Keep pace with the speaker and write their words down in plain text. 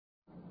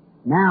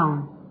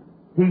Now,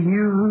 to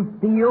you who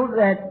feel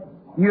that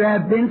you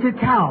have been to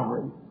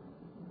Calvary,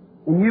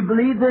 and you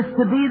believe this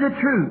to be the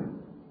truth,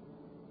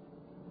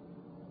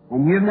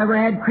 and you've never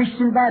had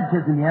Christian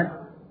baptism yet,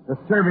 the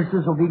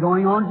services will be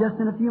going on just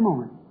in a few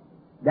moments,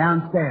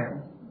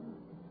 downstairs.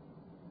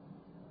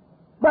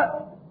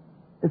 But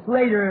it's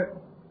later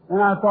than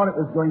I thought it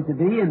was going to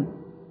be, and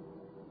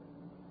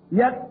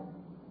yet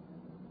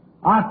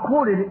I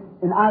quoted it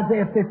in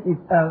Isaiah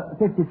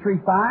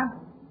 53:5,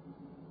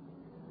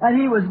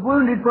 and He was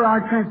wounded for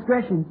our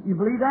transgressions. You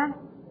believe that?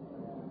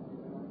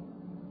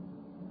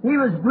 He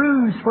was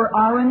bruised for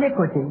our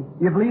iniquity.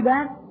 You believe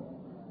that?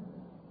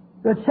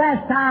 The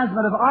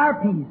chastisement of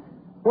our peace,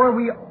 where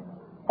we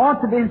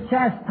ought to be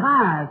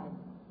chastised,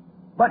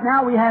 but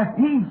now we have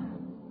peace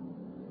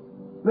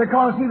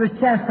because He was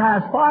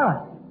chastised for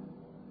us.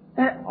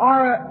 And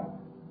our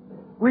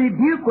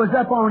rebuke was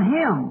upon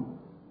Him,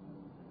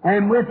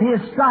 and with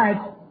His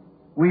stripes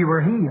we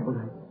were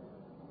healed.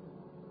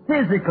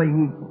 Physically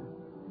healed.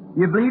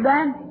 You believe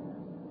that?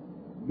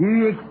 Do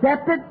you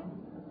accept it?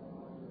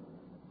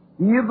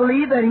 Do you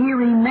believe that He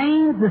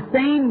remains the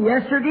same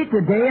yesterday,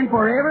 today, and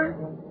forever?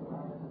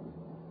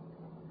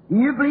 Do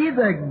you believe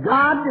that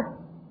God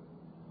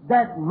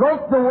that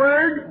wrote the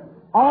Word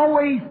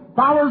always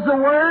follows the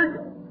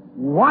Word,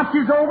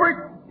 watches over it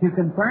to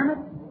confirm it?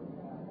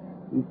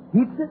 He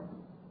keeps it?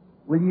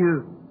 Will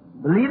you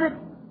believe it?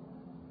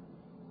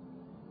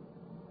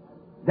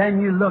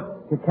 Then you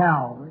look to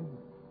Calvary.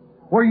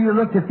 Where you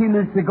looked a few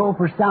minutes ago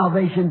for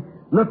salvation,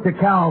 look to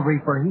Calvary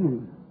for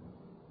healing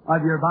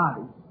of your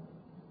body.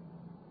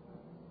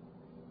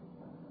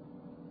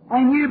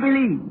 And you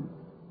believe.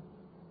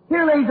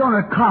 Here lays on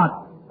a cot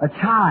a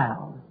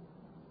child.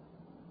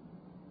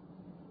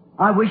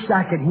 I wish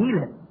I could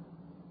heal it.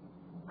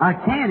 I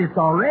can't, it's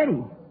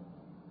already.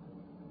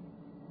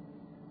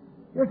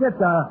 Here's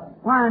just a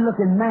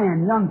fine-looking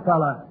man, young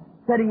fella,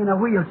 sitting in a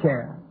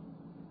wheelchair.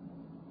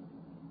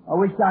 I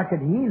wish I could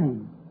heal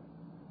him.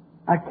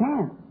 I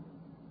can't.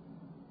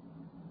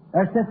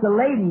 There's just a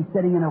lady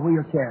sitting in a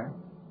wheelchair.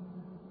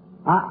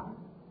 I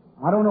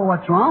don't know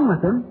what's wrong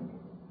with him,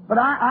 but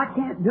I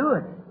can't do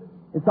it.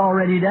 It's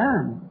already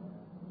done.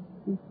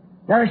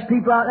 There's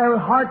people out there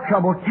with heart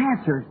trouble,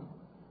 cancers.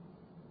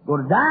 Go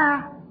to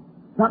die.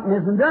 Something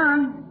isn't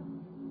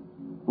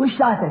done. Wish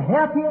I could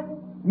help you.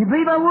 You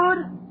believe I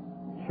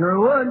would? Sure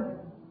would.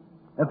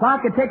 If I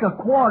could take a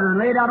quarter and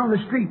lay it out on the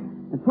street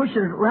and push it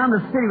around the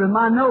city with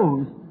my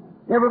nose,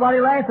 everybody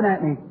laughing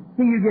at me,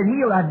 see you get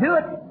healed, I'd do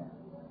it.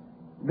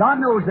 God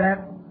knows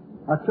that.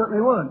 I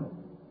certainly would.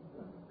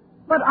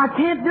 But I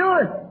can't do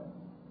it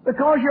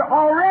because you're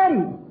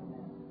already.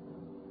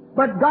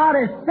 But God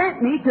has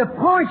sent me to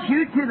point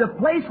you to the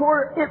place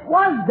where it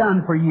was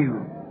done for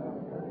you.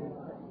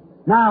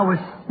 Now, with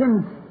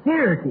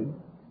sincerity,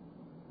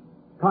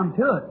 come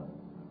to it.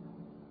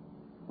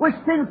 With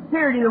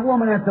sincerity, the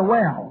woman at the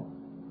well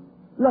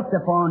looked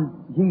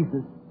upon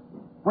Jesus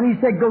when He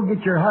said, "Go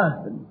get your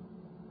husband."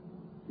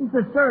 She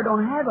said, "Sir, I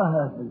don't have a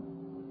husband."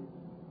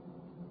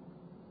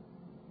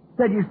 He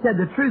said, "You said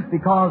the truth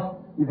because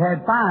you've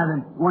had 5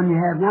 and one you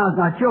have now is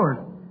not yours."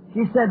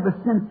 She said with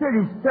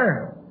sincerity,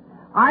 "Sir,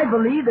 I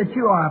believe that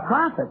you are a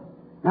prophet.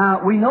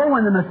 Now, we know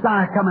when the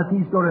Messiah cometh,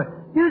 He's going to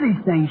do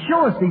these things,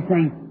 show us these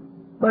things.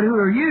 But who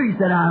are you?" He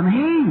said, "I'm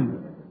He."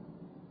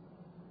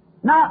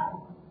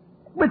 Now,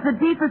 with the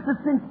deepest of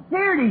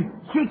sincerity,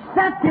 she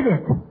accepted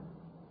it.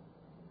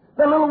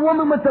 The little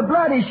woman with the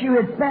blood issue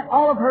had spent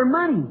all of her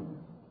money.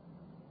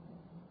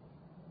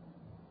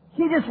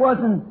 She just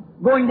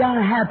wasn't going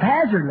down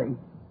haphazardly.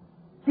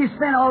 She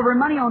spent all of her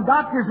money on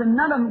doctors and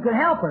none of them could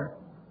help her.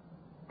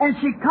 And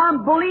she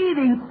come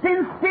believing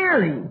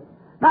sincerely.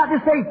 Not to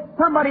say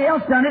somebody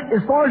else done it.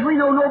 As far as we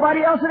know,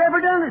 nobody else had ever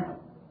done it.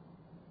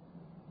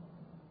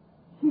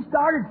 She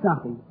started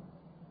something.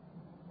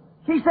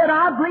 She said,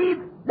 "I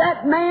believe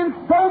that man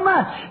so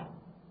much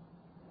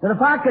that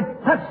if I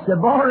could touch the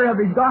border of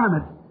his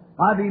garments,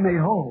 I'd be made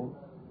whole."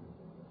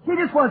 She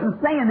just wasn't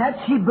saying that.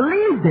 She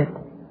believed it.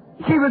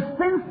 She was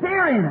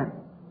sincere in it.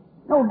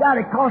 No doubt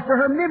it cost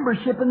her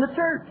membership in the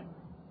church.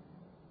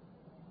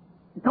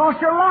 It cost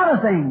her a lot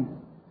of things.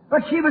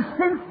 But she was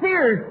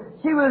sincere.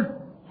 She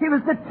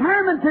was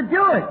determined to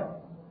do it.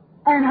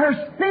 And her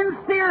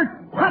sincere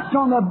touch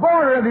on the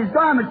border of his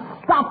garment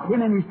stopped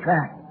him in his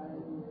tracks.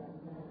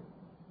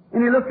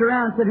 And he looked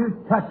around and said,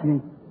 "Who's touched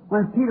me?"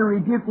 When Peter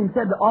rebuked him, he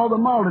said, "All the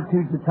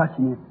multitudes are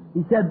touching you."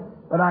 He said,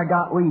 "But I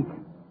got weak.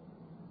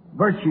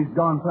 Virtue's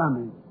gone from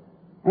me."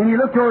 And he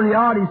looked over the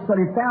audience till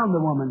he found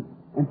the woman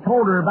and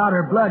told her about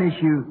her blood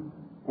issue,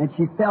 and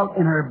she felt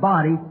in her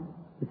body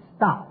it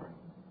stopped.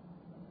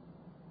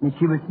 And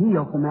she was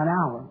healed from that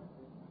hour.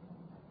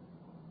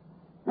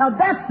 Now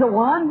that's the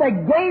one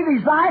that gave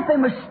His life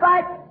and was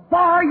striped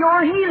for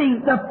your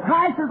healing. The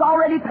price is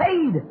already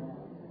paid.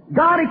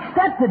 God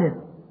accepted it.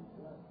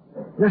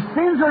 The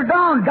sins are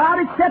gone. God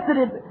accepted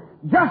it,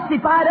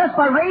 justified us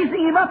by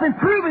raising Him up and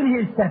proving He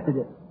accepted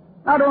it.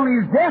 Not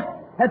only His death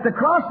at the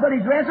cross, but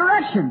His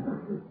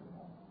resurrection.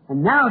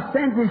 And now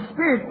sends His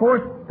Spirit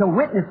forth to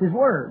witness His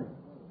Word.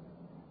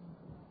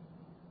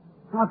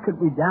 How could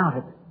we doubt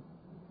it?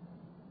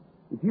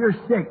 If you're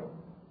sick,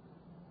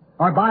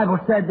 our Bible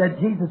said that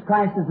Jesus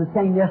Christ is the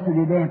same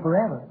yesterday, today, and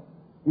forever.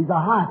 He's a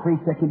high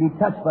priest that can be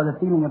touched by the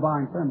feeling of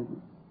our infirmity.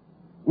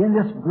 In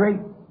this great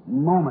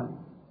moment,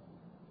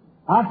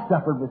 I've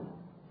suffered with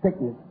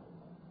sickness.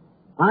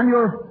 I'm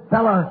your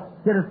fellow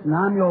citizen.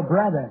 I'm your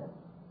brother.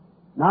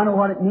 And I know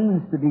what it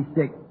means to be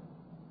sick.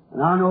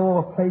 And I know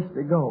a place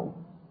to go.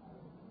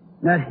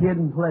 That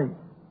hidden place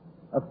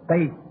of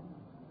faith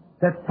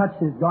that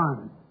touched His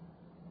garment.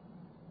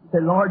 Say,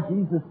 Lord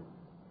Jesus,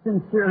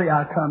 sincerely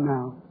I come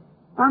now.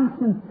 I'm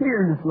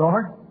sincere in this,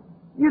 Lord.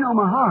 You know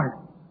my heart.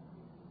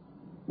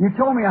 You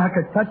told me I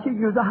could touch you.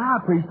 You're the high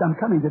priest. I'm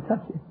coming to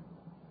touch you.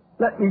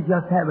 Let me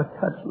just have a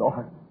touch,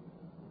 Lord.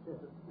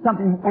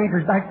 Something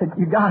anchors back that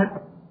you got it.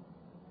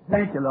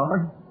 Thank you,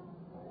 Lord.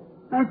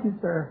 Thank you,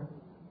 sir.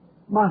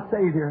 My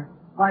Savior,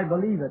 I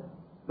believe it.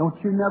 Don't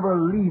you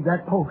never leave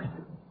that post.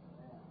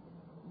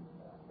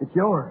 It's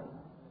yours.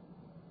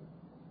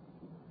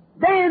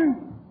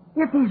 Then,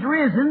 if He's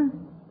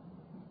risen,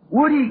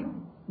 would He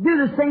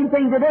do the same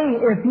thing today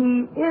if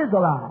He is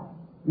alive?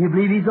 You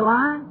believe He's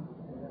alive?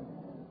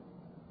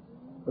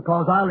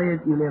 Because I live,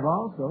 you live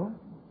also.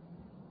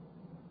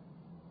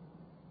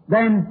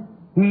 Then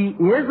He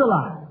is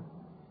alive.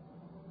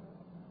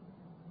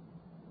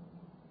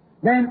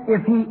 Then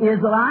if He is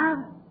alive,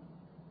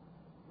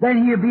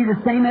 then He'll be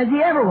the same as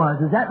He ever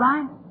was. Is that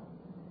right?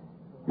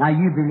 Now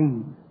you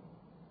believe.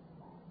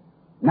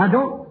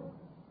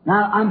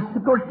 Now I'm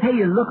supposed to tell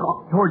you to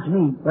look towards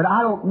me, but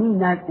I don't mean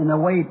that in a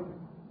way,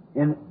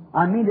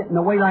 I mean it in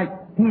a way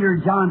like Peter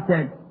and John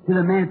said to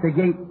the man at the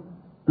gate,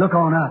 look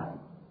on us.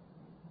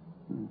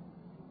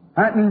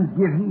 That means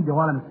give heed to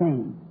what I'm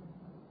saying.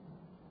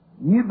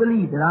 You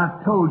believe that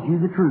I've told you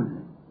the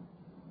truth.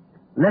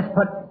 Let's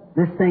put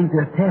this thing to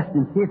a test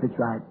and see if it's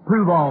right.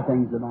 Prove all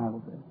things, the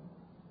Bible says.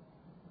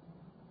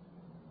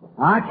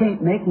 I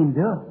can't make Him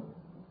do it.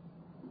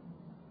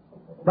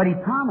 But He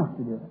promised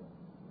to do it.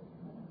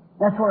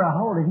 That's where I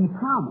hold it. He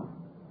promised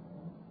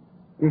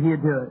if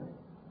He'd do it.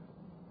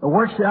 The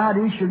works that I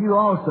do shall you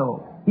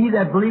also. He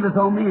that believeth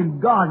on me,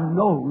 and God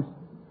knows,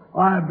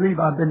 I believe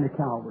I've been to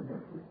Calvary.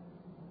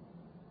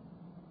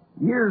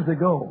 Years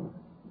ago,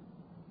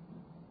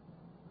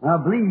 I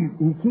believe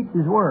He keeps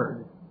His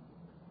word.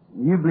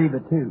 You believe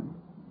it too.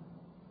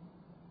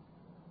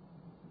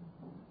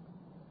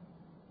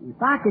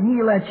 If I could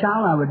heal that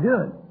child, I would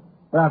do it.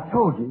 But I've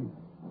told you,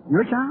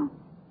 your child?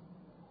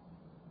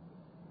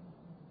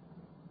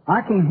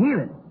 I can't heal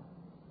it.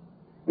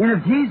 And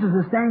if Jesus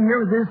was standing here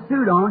with this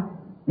suit on,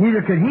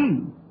 neither could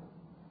He.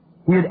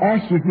 He would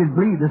ask you if you'd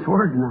believe this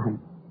word tonight.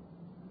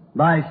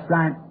 By His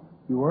stripes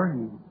you were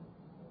healed.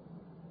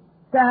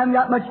 So I haven't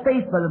got much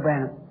faith, Brother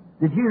Branham.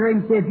 Did you hear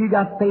Him say if you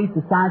got faith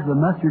the size of a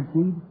mustard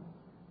seed?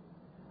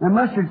 Now,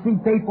 mustard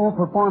seed faith won't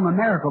perform a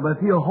miracle, but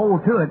if you'll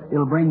hold to it,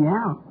 it'll bring you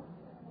out.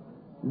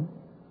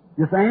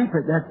 Just anchor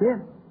it, that's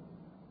it.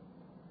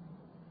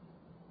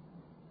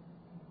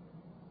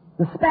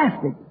 The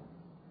spastic.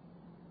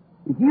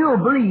 If you'll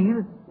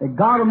believe that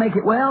God will make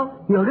it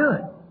well, He'll do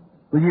it.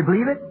 Will you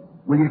believe it?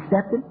 Will you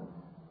accept it?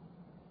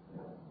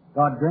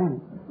 God grant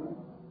it.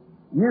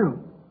 You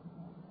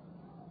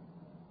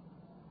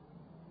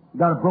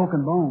got a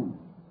broken bone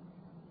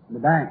in the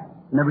back.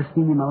 Never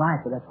seen you in my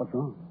life, but that's what's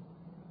wrong.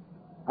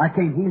 I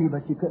can't heal you,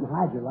 but you couldn't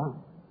hide your life.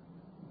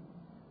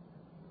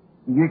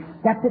 You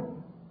accept it.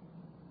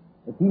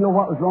 If you know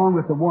what was wrong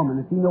with the woman,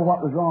 if you know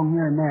what was wrong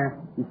here and there,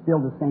 it's still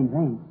the same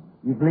thing.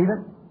 You believe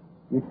it?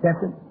 You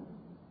accept it?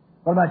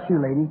 What about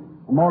you, lady?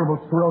 Multiple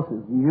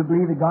sclerosis. Do you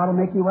believe that God will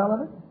make you well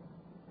of it?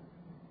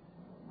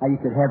 How you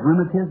could have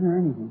rheumatism or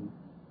anything.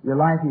 Your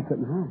life you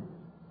couldn't hide.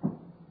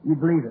 You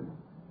believe it.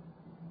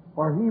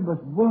 For He was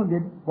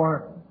wounded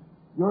for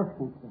your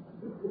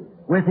transgression.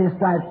 With His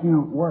stripes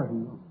you were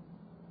healed.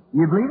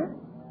 You believe it?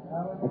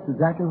 That's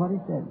exactly what He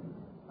said.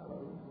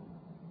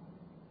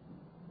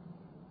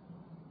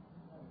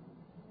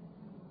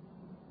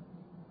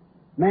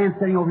 Man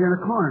sitting over here in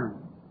the corner.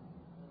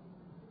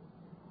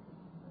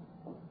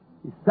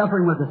 He's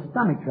suffering with a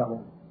stomach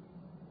trouble.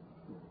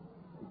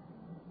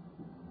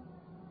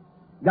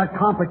 Got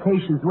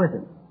complications with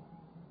it.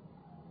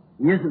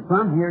 He isn't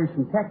from here, he's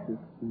from Texas.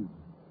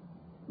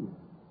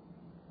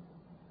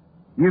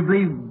 You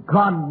believe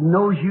God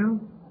knows you?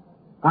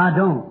 I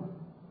don't.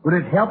 Would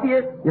it help you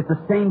if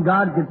the same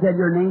God could say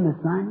your name is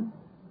Simon?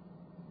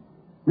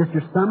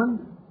 Mr.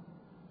 Summons?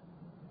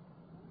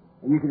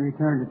 And you can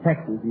return to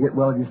Texas and get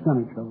well of your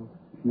stomach trouble,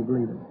 if you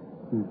believe it.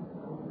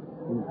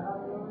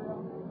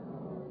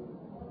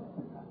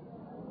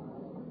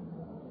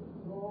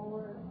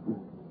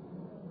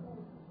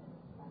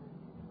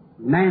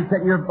 The man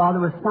sitting here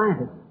bothered with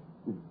scientists.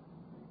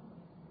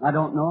 I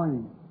don't know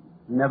him.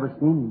 Never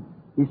seen him.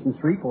 He's from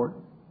Shreveport.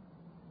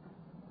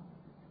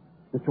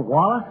 Mr.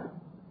 Wallace?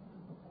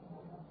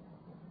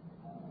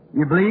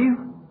 You believe?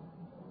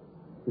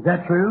 Is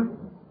that true?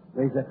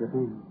 Raise up your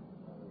hand.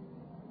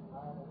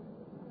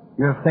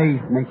 Your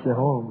faith makes you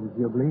whole if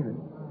you believe it.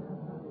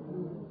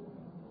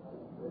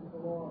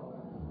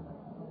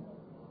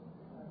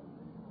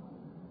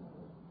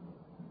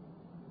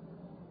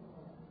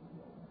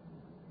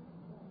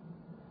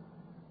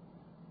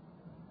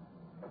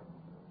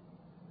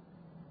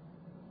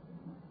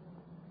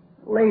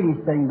 lady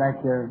sitting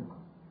back there.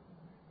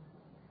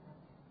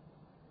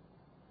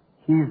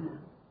 She's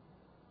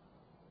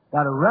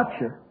got a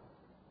rupture.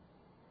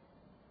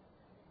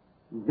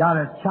 She's got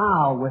a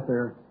child with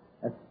her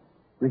that's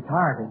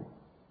retarded.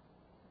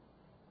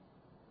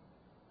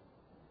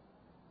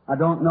 I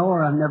don't know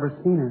her. I've never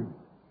seen her.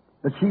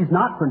 But she's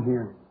not from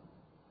here.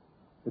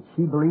 But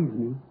she believes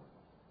me.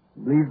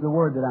 Believes the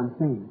word that I'm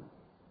saying.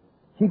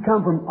 She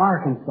come from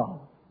Arkansas.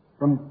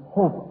 From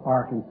Hope,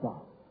 Arkansas.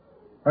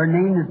 Her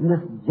name is Miss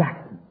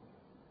Jackson.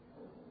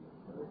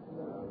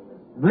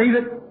 Believe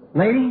it,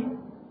 lady?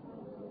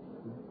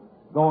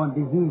 Go and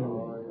be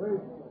healed.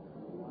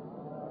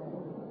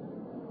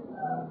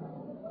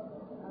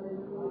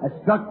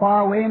 I struck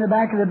far away in the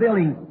back of the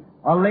building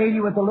a lady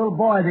with a little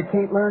boy that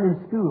can't learn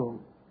in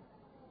school.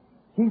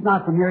 She's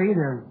not from here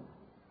either.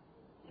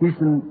 She's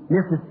from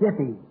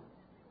Mississippi.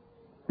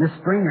 Miss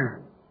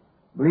Stringer.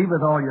 Believe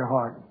with all your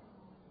heart.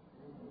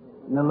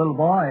 And the little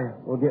boy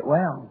will get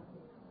well.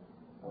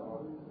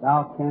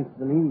 Thou canst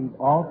believe,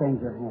 all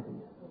things are happy.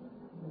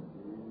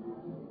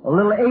 A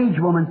little aged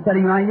woman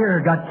sitting right here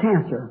got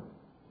cancer.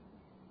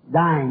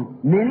 Dying.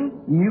 Many?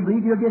 Do you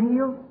believe you'll get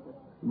healed?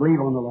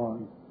 Believe on the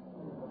Lord.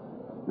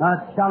 Now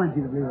I challenge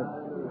you to believe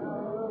it.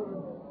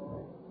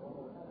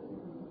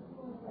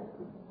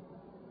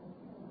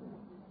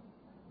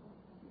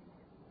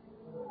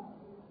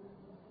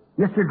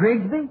 Mr.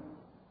 Grigsby,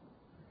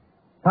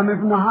 coming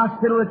from the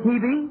hospital with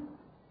TB,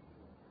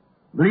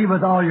 believe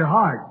with all your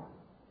heart.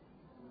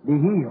 Be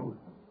healed.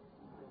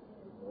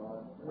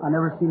 I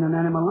never seen a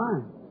man in my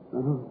life.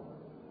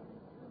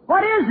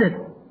 What is it?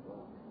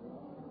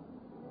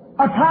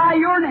 Apply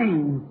your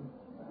name.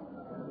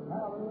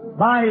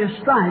 By His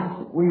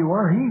stripes we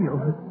were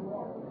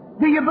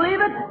healed. Do you believe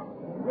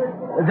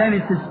it? Then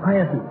it's His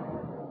presence.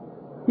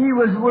 He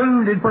was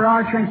wounded for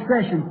our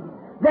transgressions.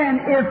 Then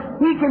if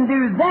He can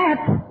do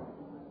that,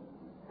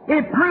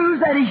 it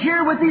proves that He's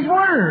here with His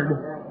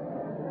Word.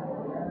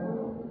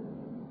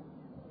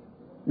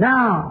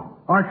 Now,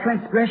 our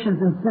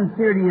transgressions and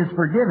sincerity is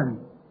forgiven.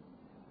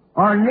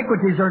 Our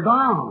iniquities are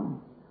gone.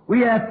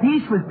 We have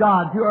peace with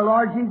God through our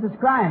Lord Jesus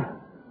Christ.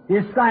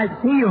 His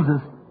stripes heals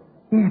us.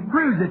 He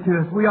proves it to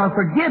us. We are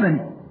forgiven.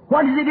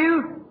 What does He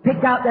do?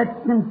 Pick out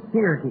that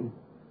sincerity.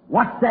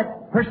 What's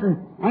that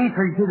person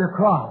anchored to the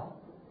cross?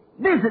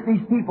 Visit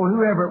these people,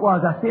 whoever it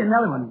was. I see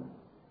another one.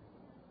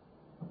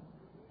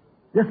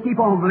 Just keep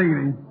on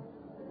believing.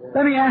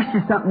 Let me ask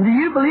you something. Do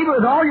you believe it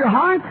with all your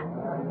heart?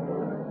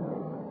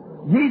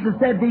 Jesus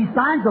said these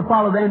signs will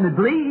follow them that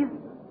believe.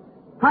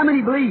 How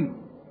many believe?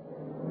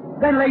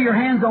 Then lay your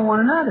hands on one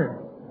another.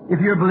 If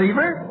you're a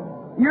believer,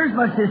 you're as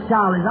much His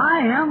child as I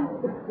am.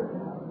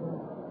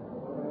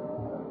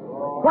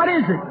 What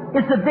is it?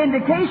 It's a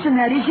vindication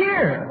that He's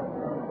here.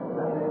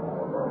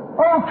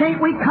 Oh,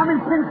 can't we come in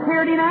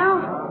sincerity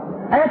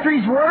now? After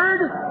His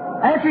Word?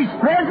 After His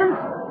presence?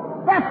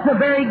 That's the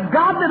very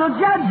God that'll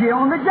judge you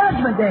on the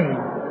judgment day.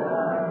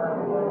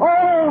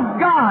 Oh,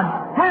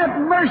 God, have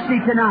mercy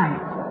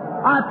tonight.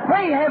 I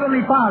pray,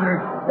 Heavenly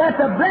Father, that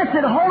the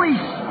blessed Holy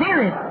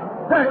Spirit,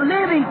 the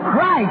living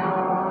Christ,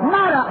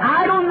 not an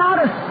idol, not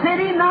a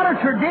city, not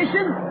a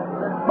tradition,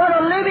 but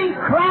a living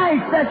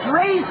Christ that's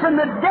raised from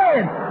the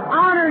dead,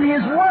 honoring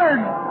His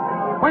Word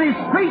when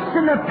He's preached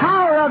in the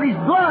power of His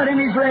blood and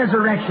His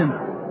resurrection.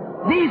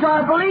 These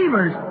are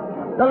believers.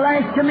 The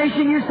last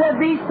commission you said,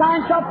 these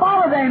signs shall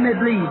follow them that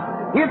believe.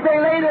 If they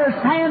lay their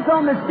hands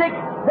on the sick,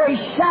 they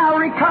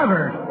shall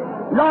recover.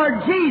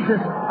 Lord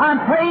Jesus,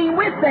 I'm praying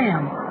with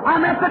them.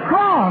 I'm at the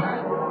cross.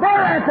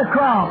 They're at the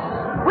cross.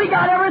 We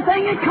got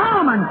everything in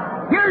common.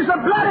 Here's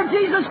the blood of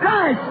Jesus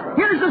Christ.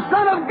 Here's the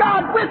Son of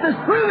God with us,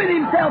 proving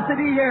Himself to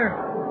be here.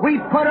 We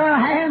put our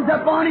hands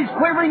upon His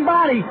quivering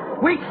body.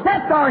 We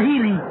accept our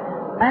healing.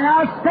 And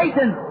now,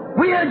 Satan,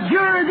 we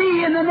adjure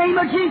Thee in the name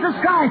of Jesus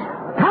Christ.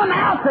 Come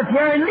out of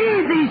here and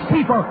leave these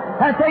people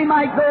that they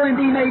might go and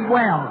be made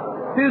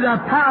well through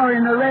the power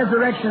and the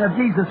resurrection of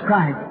Jesus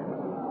Christ.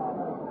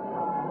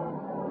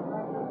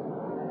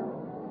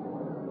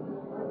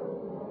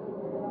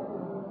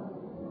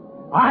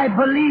 I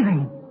believe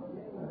Him.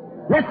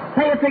 Let's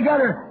say it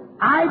together.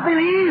 I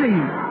believe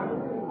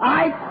Him.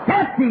 I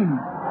accept Him.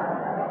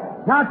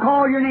 Now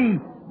call your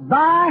name.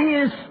 By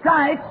His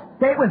stripes,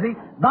 say it with me.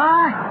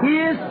 By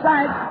His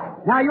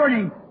stripes. Now your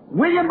name.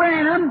 William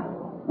Branham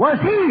was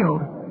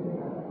healed.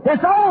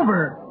 It's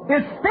over.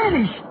 It's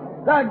finished.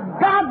 The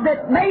God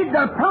that made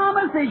the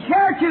promise is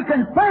here to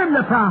confirm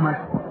the promise.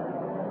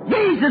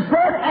 Jesus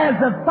said, as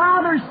the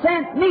Father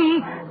sent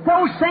me,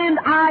 so send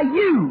I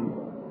you.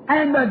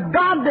 And the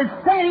God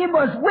that sent Him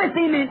was with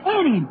Him and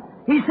in Him.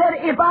 He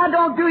said, if I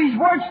don't do His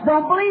works,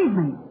 don't believe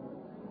me.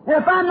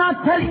 If I'm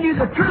not telling you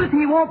the truth,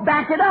 He won't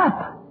back it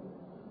up.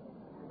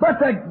 But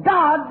the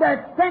God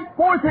that sent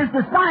forth His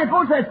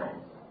disciples has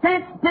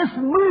sent this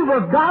move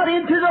of God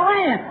into the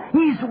land.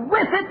 He's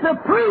with it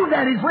to prove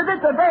that He's with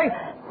it. The very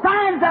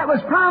signs that was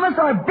promised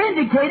are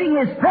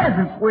vindicating His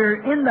presence.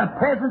 We're in the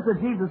presence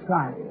of Jesus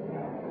Christ.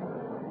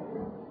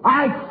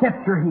 I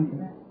accept your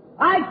healing.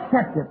 I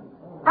accept it.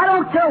 I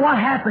don't care what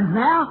happens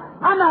now.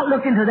 I'm not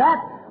looking to that.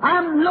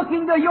 I'm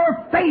looking to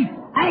your faith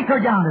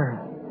anchored yonder.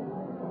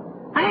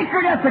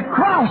 Anchored at the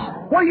cross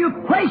where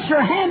you place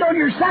your hand on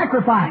your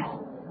sacrifice.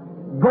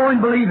 Go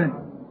and believe it.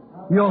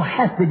 You'll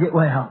have to get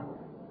well.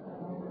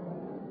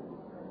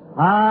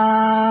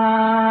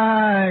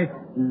 I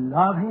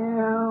love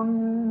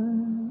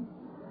Him.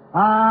 I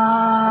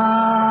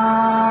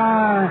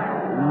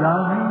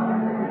love Him.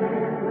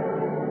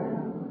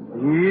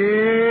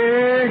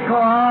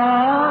 Because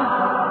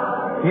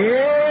He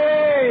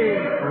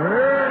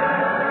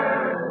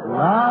first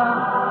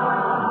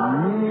loved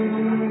me.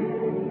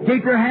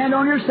 Keep your hand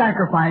on your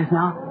sacrifice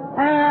now.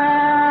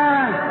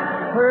 And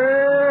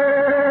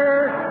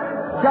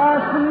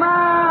just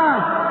my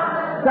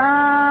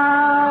salvation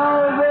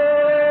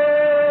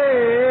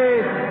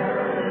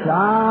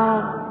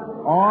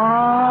on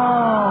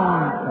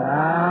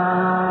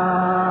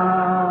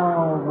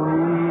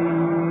Calvary's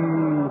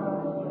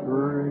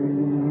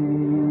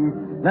tree.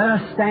 Let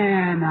us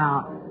stand now.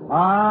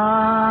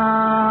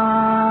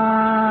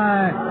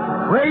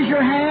 Raise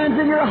your hands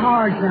and your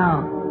hearts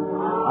now.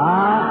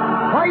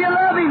 What are you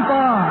loving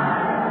for?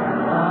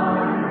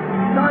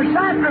 It's our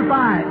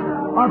sacrifice,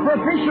 our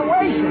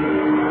propitiation.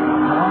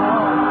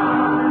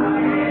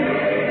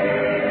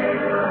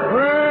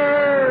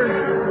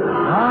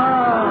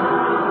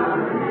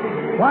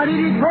 Why did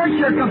He purchase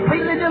your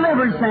completely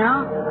deliverance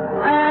now?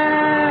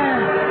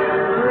 And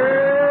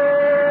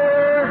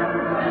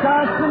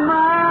just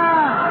my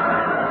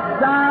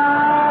salvation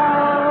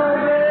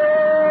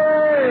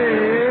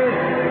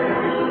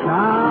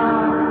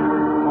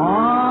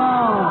on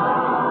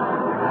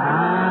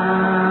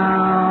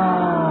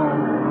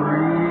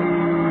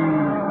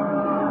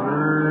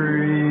Calvary.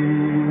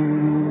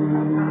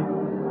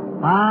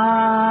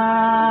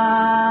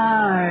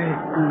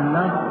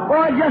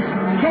 Well, I just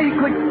can't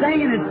quit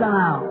singing it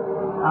somehow.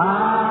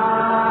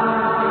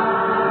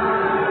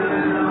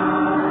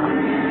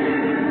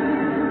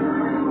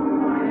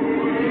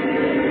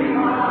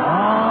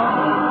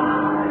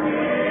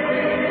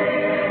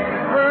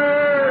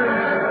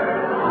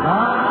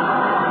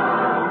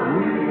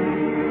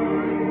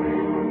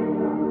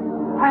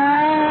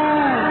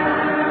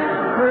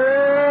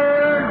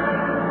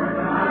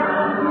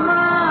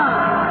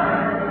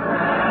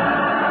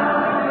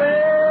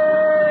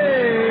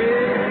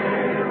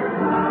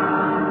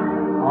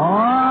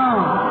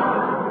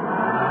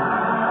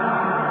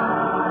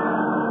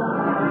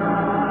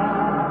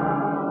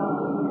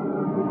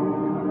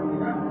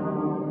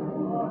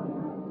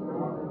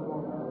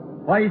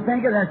 What do you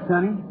think of that,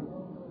 Sonny?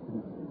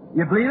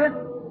 You believe it?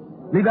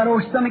 Believe that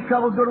old stomach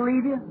trouble's going to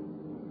leave you?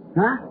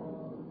 Huh?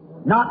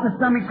 Not the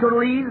stomach's going to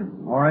leave?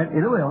 All right,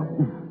 it will.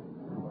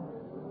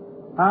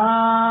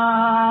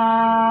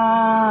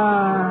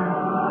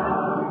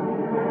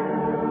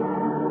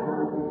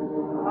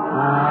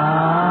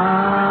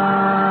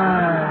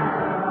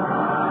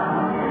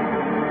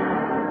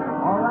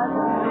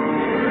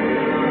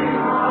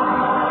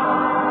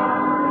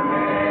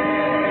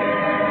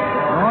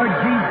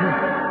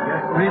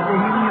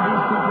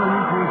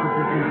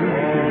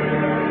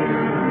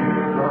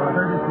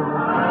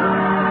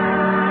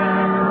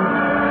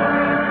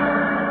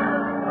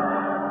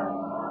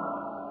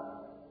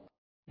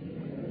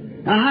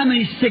 Now, how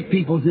many sick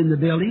people's in the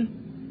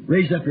building?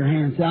 Raise up your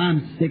hand. Say,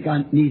 I'm sick.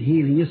 I need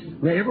healing. Just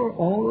wherever,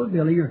 all over the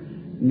building, you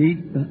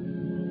need.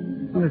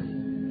 It's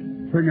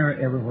pretty near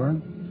everywhere.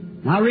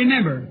 Now,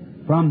 remember,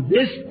 from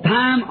this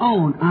time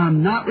on,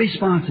 I'm not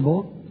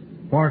responsible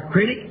for a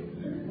critic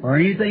or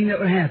anything that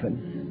would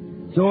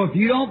happen. So, if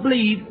you don't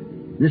believe,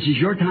 this is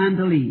your time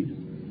to leave.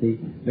 See,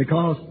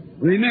 because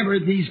remember,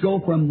 these go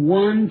from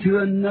one to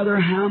another.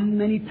 How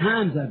many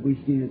times have we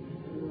seen it?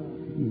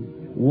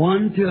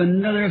 One to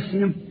another. I've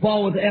seen them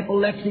fall with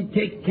epilepsy,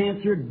 take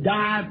cancer,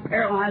 die,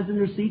 paralyzed in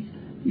their seats.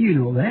 You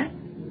know that.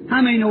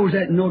 How many knows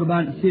that and know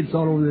about it and see it's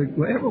all over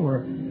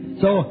everywhere?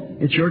 So,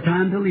 it's your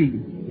time to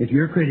leave. If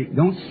you're a critic,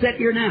 don't sit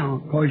here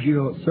now, because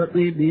you'll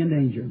certainly be in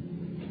danger.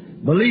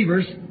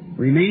 Believers,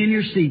 remain in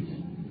your seats.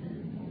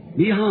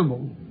 Be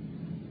humble.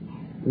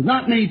 There's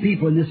not many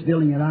people in this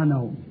building that I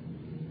know.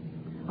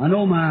 I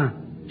know my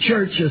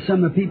church,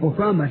 some of the people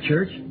from my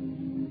church.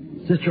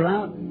 Sister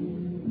Out,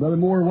 Brother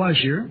Moore was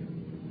here.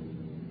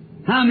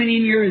 How many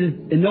in here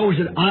that knows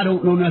that I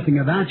don't know nothing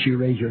about you?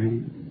 Raise your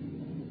hand.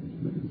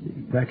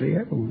 Practically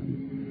everyone.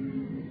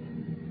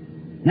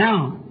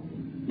 Now,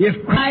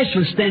 if Christ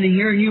was standing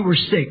here and you were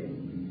sick,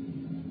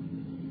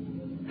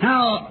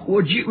 how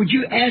would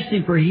you ask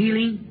Him for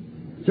healing?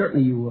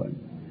 Certainly you would.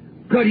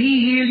 Could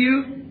He heal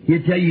you?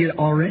 He'd tell you He had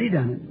already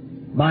done it.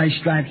 By His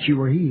stripes you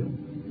were healed.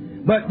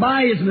 But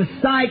by His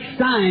Messiah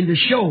sign to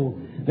show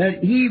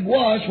that He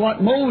was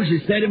what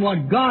Moses said and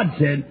what God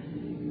said,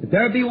 if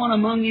there be one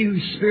among you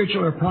who's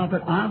spiritual or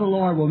prophet, I, the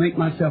Lord, will make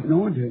myself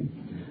known to him.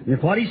 And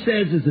if what he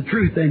says is the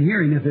truth, then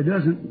hear him. If it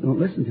doesn't, don't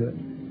listen to it.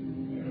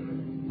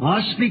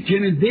 I'll speak to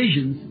him in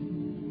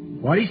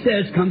visions. What he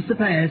says comes to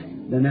pass,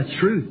 then that's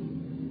truth.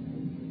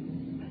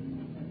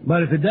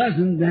 But if it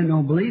doesn't, then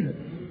don't believe it.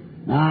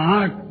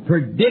 Now, I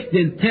predict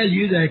and tell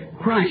you that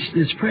Christ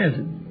is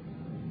present.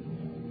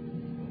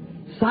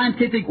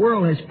 scientific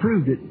world has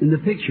proved it in the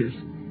pictures.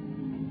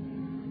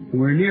 And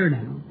we're near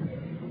now.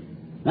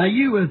 Now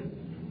you with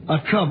a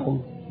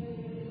trouble,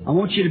 I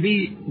want you to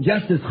be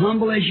just as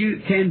humble as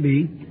you can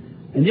be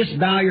and just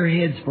bow your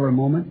heads for a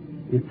moment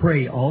and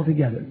pray all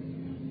together.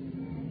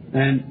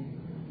 And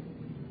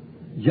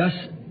just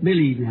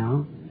believe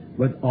now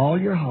with all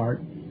your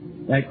heart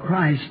that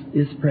Christ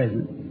is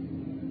present.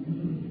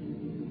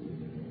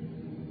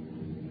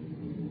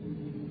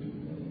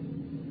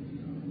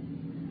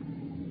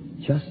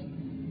 Just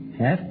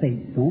have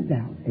faith. Don't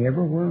doubt.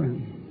 Everywhere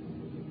around.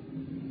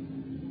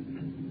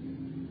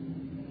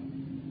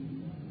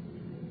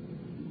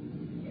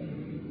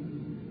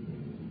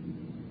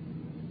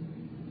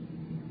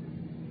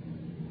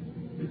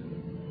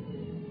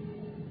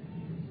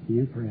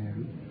 In prayer.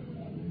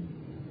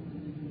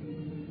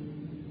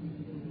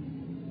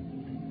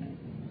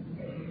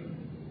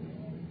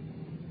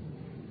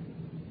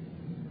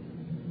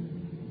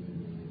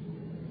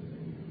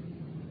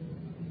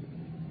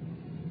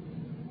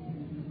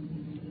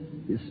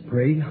 Just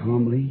pray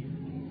humbly.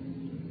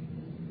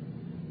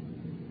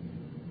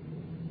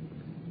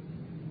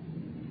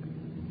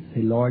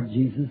 Say, Lord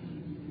Jesus,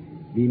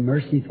 be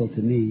merciful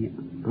to me.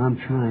 I'm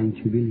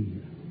trying to believe.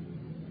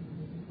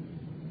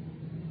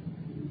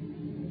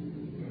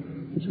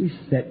 As we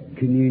set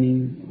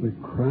communing with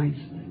Christ,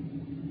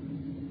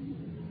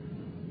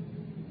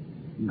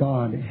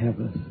 God help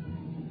us.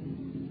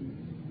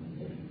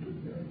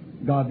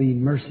 God be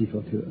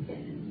merciful to us.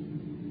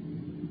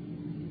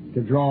 To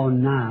draw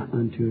nigh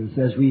unto us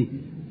as we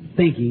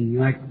thinking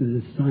like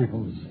the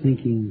disciples,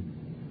 thinking,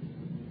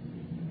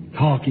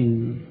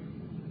 talking.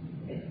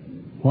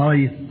 While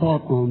he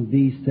thought on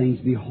these things,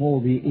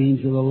 behold, the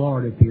angel of the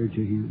Lord appeared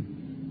to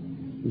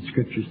him. The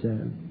Scripture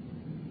said.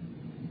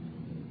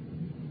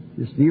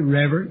 Just be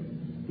reverent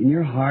in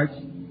your hearts,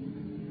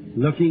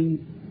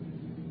 looking,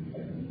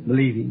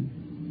 believing.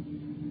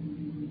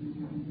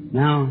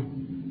 Now,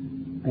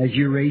 as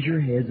you raise your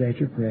heads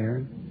after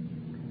prayer,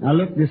 now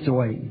look this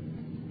way.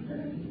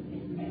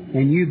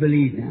 And you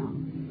believe now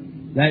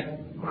that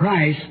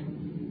Christ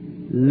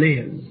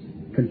lives.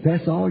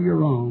 Confess all your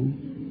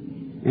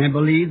wrong and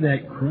believe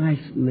that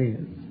Christ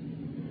lives.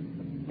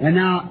 And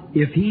now,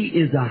 if He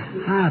is a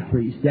high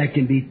priest that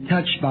can be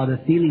touched by the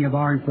feeling of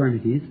our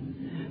infirmities,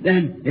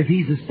 then if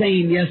He's the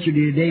same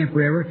yesterday, today, and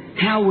forever,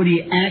 how would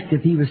He act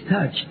if He was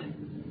touched?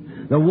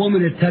 The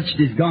woman had touched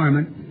His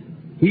garment.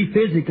 He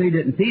physically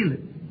didn't feel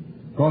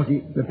it because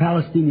the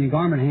Palestinian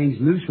garment hangs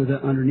loose with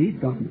the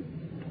underneath garment.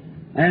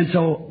 And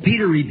so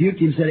Peter rebuked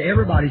him and said,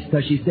 everybody's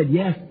touched. He said,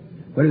 yes,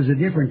 but it was a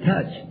different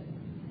touch.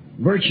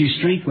 Virtue,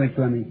 strength went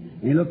from him.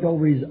 And he looked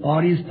over his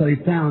audience till he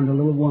found a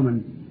little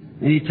woman.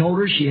 And he told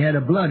her she had a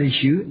blood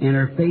issue and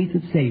her faith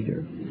had saved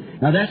her.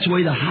 Now that's the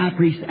way the high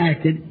priest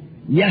acted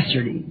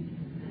yesterday.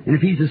 And if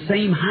he's the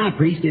same high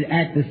priest, he'd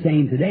act the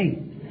same today.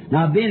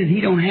 Now being that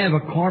he don't have a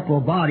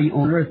corporal body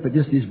on earth but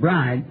just his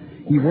bride,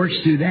 he works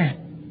through that.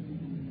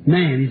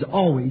 Man, he's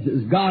always, it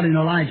was God in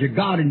Elijah,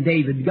 God in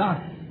David,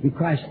 God in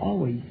Christ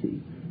always,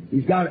 see.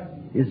 He's got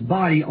His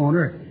body on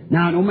earth.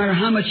 Now, no matter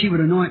how much He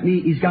would anoint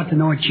me, He's got to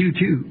anoint you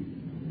too.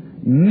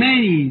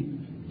 Many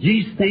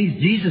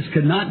things Jesus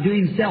could not do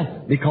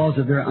Himself because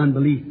of their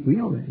unbelief. We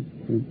know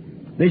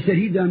that. They said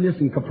He'd done this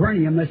in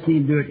Capernaum, let's see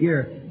Him do it here.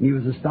 And He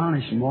was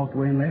astonished and walked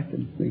away and left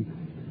Him. See?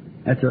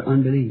 That's their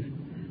unbelief.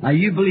 Now,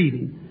 you believe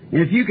Him.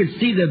 And if you could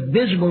see the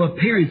visible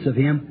appearance of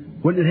Him,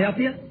 wouldn't it help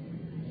you?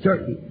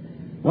 Certainly.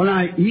 Well,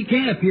 now, He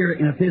can't appear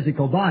in a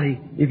physical body.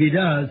 If He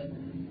does,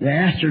 the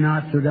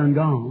astronauts are done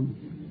gone.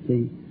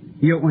 See,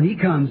 when He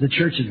comes, the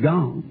church is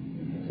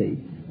gone. See,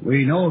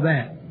 we know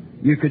that.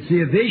 You could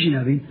see a vision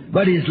of Him,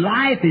 but His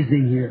life is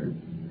in here.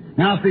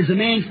 Now, if there's a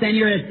man standing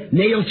here that had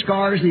nail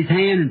scars in his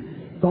hand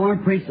and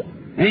thorn prints,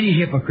 any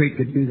hypocrite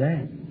could do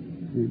that.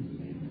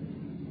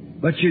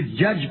 But you're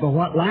judged by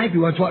what life he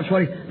was.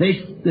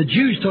 The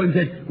Jews told him,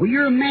 said, well,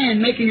 you're a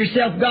man making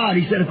yourself God.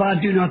 He said, if I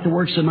do not the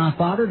works of my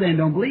Father, then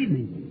don't believe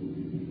me.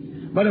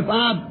 But if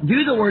I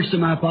do the works of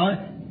my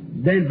Father,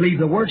 then believe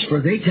the works, for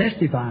they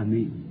testify of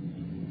me.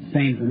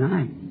 Same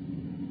tonight.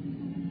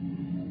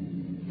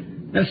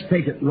 Let's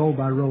take it row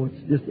by row.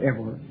 It's just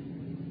everywhere.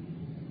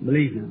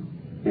 Believe now.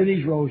 In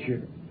these rows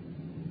here.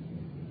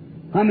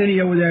 How many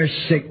over there are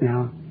sick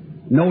now?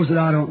 Knows that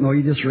I don't know.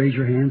 You just raise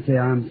your hand and say,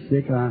 I'm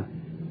sick. I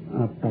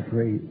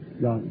pray.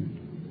 God.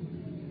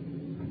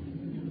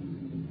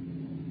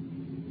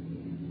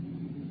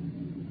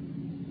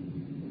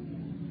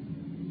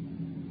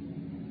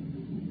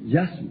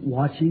 Just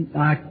watching.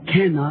 I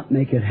cannot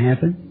make it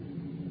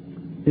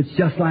happen. It's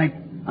just like,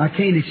 I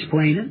can't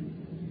explain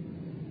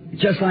it.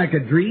 It's just like a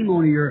dream,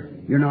 only you're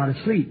not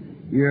asleep.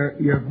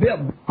 You're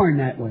born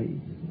that way,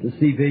 to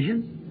see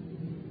visions.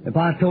 If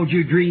I told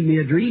you dream me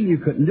a dream, you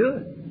couldn't do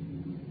it.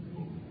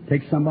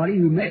 Take somebody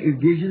who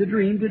gives you the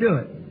dream to do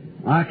it.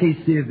 I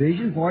can't see a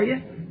vision for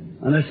you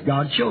unless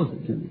God shows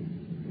it to me.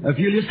 If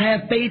you just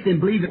have faith and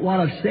believe that what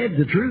I've said is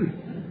the truth.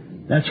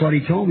 That's what He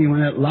told me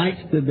when that light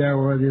stood there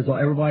where there's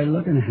everybody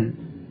looking at it.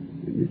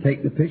 And you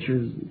take the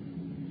pictures.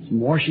 It's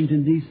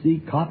Washington,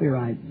 D.C.,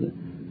 copyright.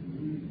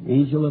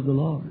 Angel of the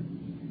Lord.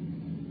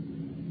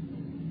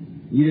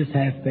 You just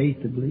have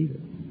faith to believe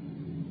it.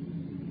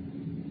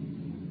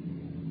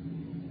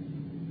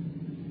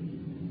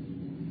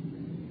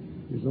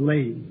 There's a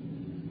lady.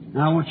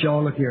 Now I want you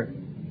all to look here.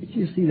 Did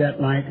you see that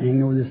light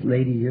hanging over this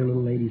lady here,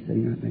 little lady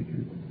sitting right back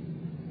here?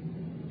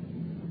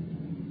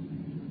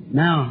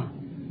 Now,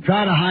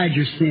 try to hide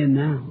your sin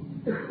now.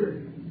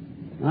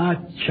 I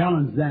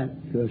challenge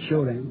that to a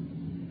showdown.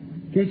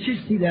 Can't you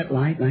see that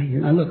light right here?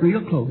 Now look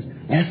real close.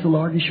 Ask the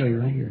Lord to show you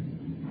right here.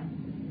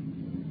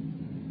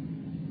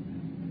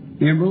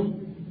 Emerald.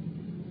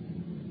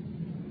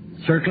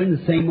 Circling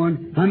the same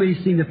one. How many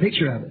have seen the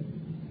picture of it?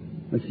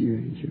 Let's see your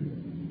answer.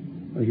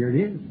 Well, here it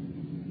is.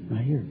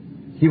 Right here.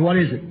 See, what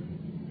is it?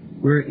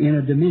 We're in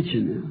a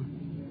dimension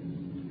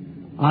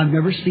now. I've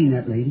never seen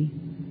that lady.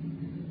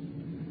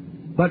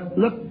 But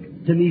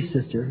look to me,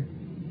 sister.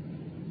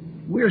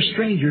 We're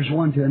strangers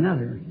one to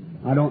another.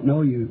 I don't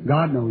know you.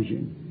 God knows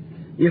you.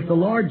 If the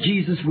Lord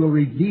Jesus will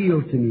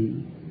reveal to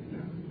me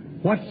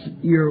what's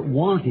you're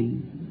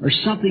wanting, or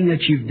something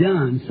that you've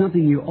done,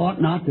 something you ought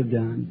not to have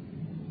done,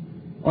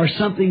 or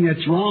something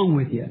that's wrong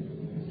with you,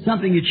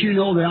 something that you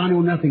know that I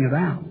know nothing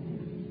about.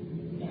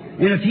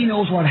 And if He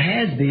knows what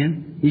has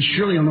been, He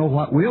surely will know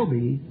what will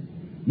be.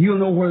 You'll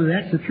know whether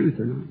that's the truth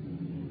or not.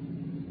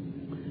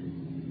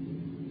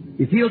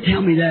 If He'll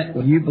tell me that,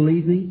 will you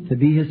believe me to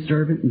be His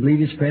servant and believe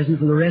His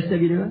presence? Will the rest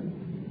of you do it?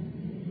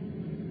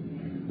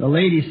 The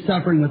lady's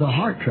suffering with a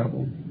heart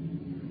trouble.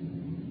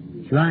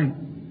 That's right.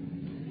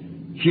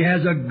 She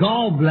has a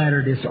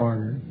gallbladder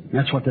disorder.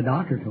 That's what the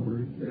doctor told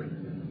her.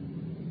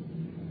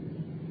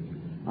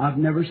 I've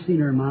never seen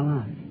her in my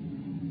life.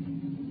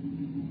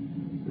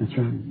 That's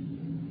right.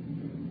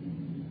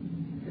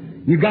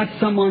 You've got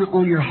someone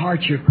on your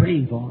heart you're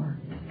praying for.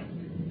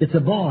 It's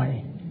a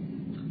boy.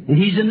 And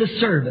he's in the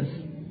service.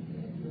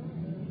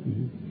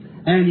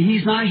 And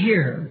he's not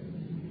here.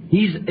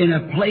 He's in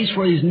a place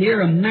where he's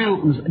near a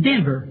mountains,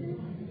 Denver.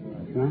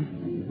 Right?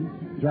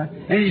 Right?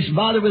 And he's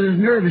bothered with his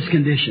nervous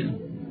condition.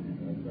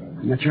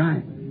 That's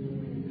right.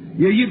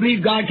 You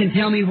believe God can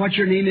tell me what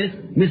your name is,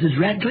 Mrs.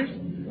 Radcliffe?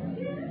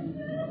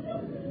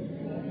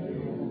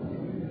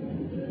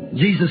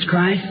 Jesus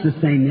Christ, the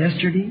same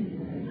yesterday,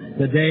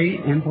 today,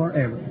 and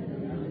forever.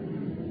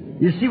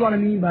 You see what I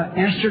mean by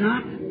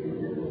astronaut?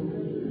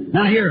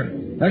 Now here,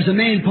 there's a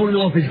man pulling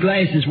off his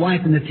glasses,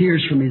 wiping the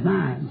tears from his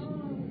eyes.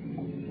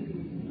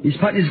 He's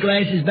putting his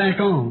glasses back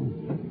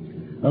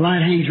on. The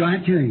light hangs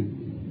right to him.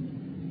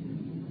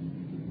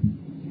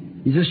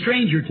 He's a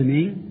stranger to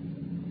me.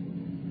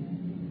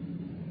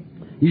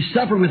 He's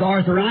suffering with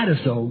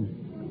arthritis, so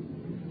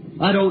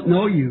I don't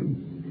know you.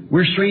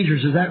 We're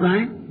strangers, is that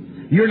right?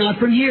 You're not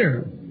from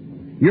here.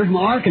 You're from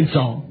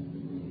Arkansas.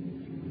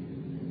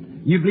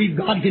 You believe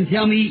God can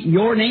tell me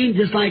your name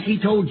just like He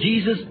told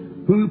Jesus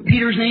who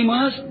Peter's name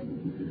was?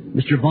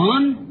 Mr.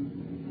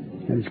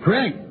 Vaughn? That is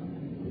correct.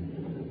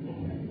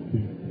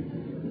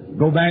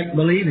 Go back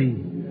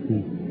believing.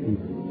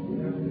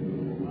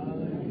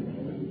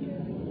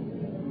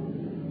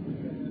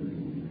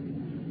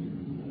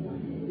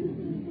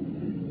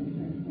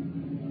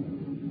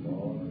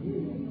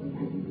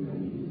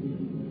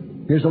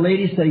 Here's a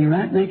lady sitting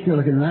right next to her,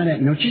 looking right at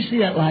me. Don't you see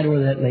that light over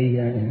that lady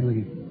right there? Look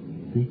at her.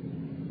 See?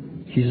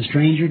 She's a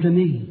stranger to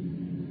me.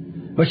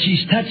 But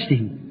she's touched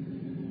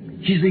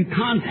him. She's in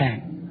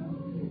contact.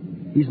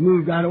 He's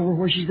moved right over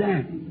where she's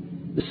at.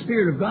 The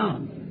Spirit of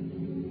God.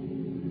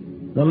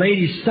 The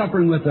lady's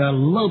suffering with a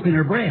lump in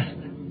her breast.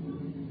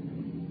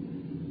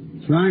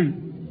 That's right.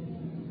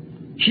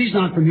 She's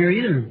not from here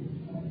either.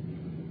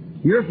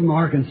 You're from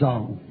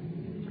Arkansas.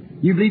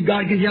 You believe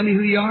God can tell me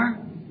who you are?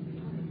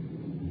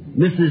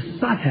 Mrs.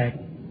 Satek.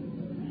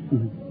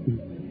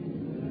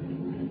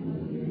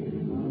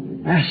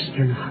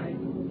 Astronaut.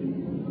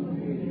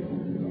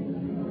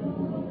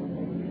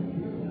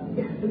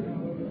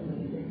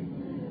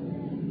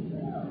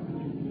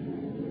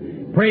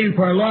 Praying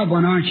for a loved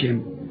one, aren't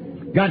you?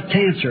 Got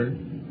cancer.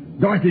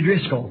 Dorothy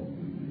Driscoll.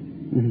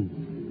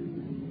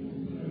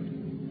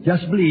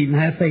 Just believe and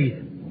have faith.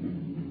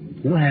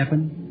 It'll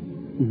happen.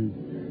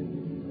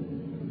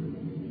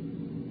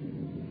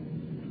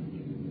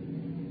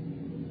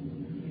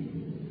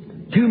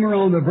 Tumor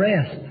on the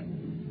breast.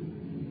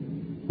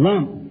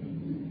 Lump.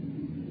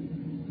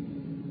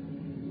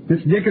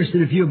 Miss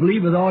Dickerson, if you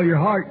believe with all your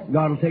heart,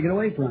 God will take it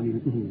away from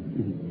you.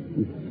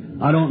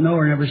 I don't know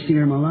her, never seen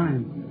her in my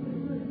life.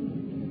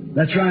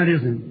 That's right,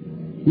 isn't it?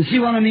 You see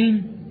what I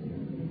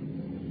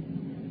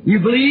mean? You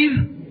believe?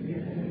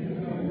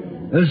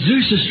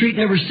 Azusa Street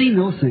never seen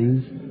those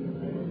things.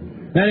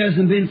 That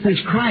hasn't been since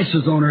Christ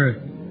was on earth.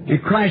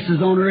 And Christ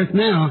is on earth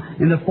now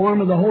in the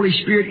form of the Holy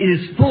Spirit in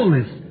His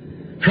fullness,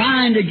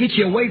 trying to get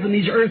you away from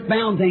these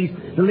earthbound things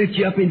to lift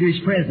you up into His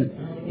presence.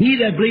 He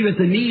that believeth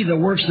in me, the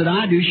works that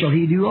I do, shall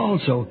he do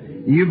also.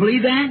 Do you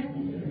believe that?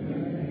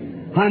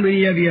 How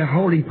many of you are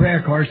holding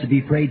prayer cards to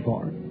be prayed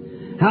for?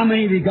 How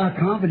many of you got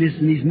confidence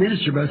in these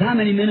minister brothers? How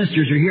many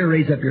ministers are here?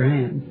 Raise up your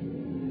hands.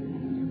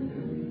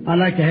 I'd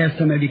like to have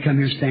some of you come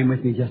here and stand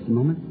with me just a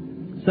moment.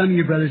 Some of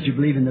you brothers who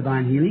believe in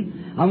divine healing.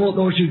 I want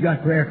those who've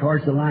got prayer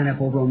cards to line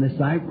up over on this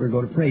side. We're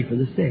going to pray for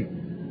the sick.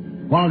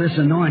 While this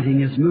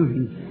anointing is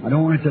moving, I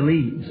don't want it to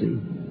leave, you see.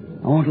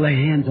 I want to lay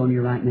hands on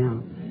you right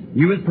now.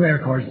 You with prayer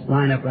cards,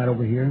 line up right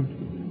over here.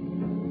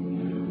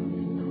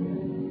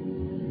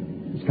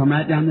 Just come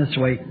right down this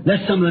way.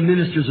 Let some of the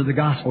ministers of the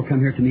gospel come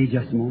here to me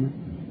just a moment.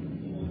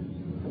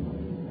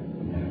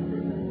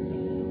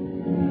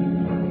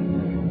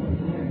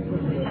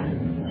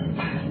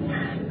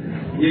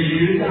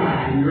 If you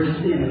die in your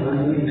sin of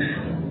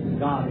unbelief,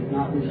 God is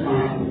not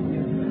responsible.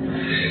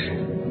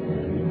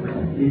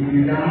 If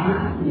you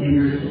die in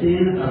your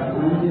sin of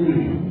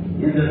unbelief,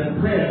 in the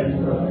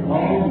presence of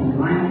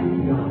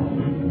Almighty God,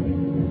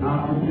 how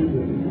can you do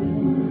it?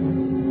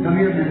 Come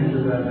here,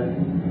 minister, brother.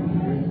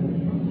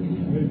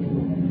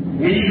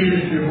 Any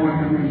minister who wants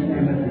to come here and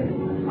stand with me,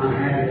 I'm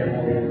happy to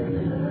have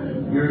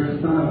you. You're the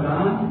Son of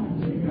God.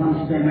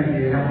 Come stand with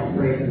me and help us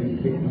pray for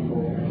these sick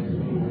people.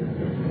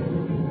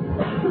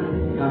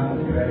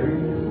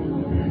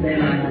 Stand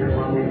right here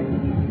while they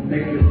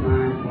make this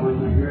line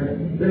on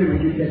here. Billy, would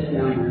you catch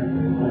down there?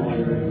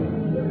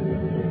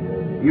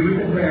 You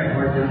with the prayer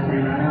card, now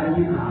stand right out of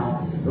your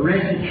mouth. The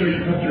rest of the church,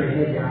 put your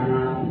head down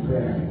now in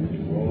prayer.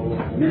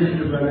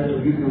 Minister brothers,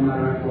 will you come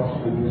right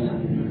across from this?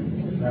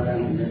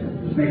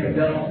 Just make a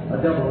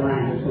double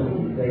line so we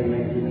can say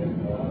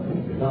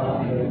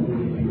God,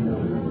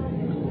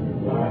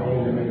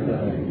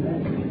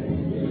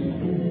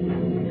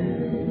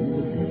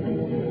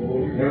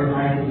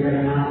 everybody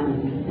together now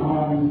and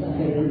songs,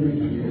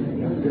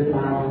 sacred, good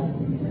hour.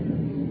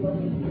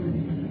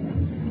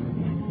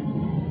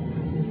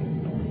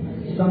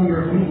 Some of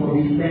your people will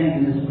be standing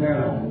in this prayer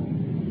line.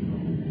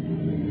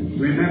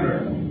 Remember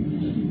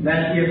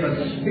that if a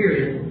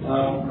spirit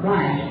of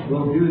Christ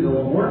will do the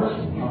works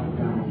of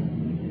Christ,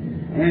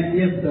 and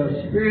if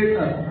the Spirit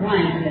of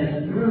Christ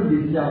has proved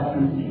Himself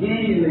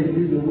continually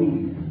through the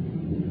week,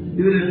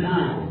 through the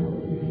time,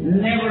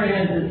 never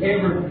has it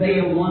ever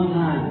failed one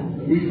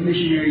time. These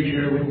missionaries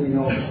here with me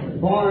know.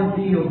 Farm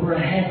field where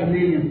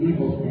 500,000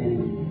 people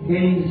standing.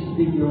 Can't even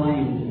speak your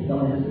language. Tell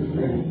them this is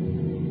thing.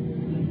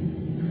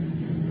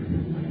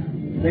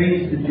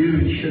 Things to do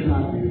and should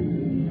not do.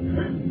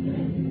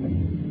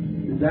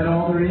 Is that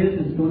all there is?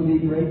 It's going to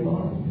be great for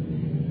us.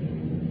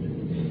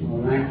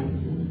 All right.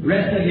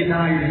 Rest of you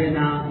bow your head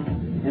now.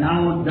 And I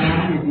want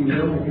Don, if you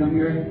will, to come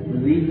here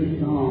and lead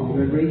the song.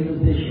 We're a great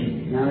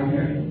position. Now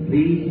here.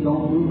 Please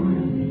don't move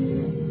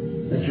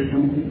around. That you're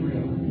coming to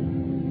prayer.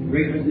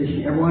 Great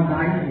position. Everyone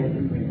bow your head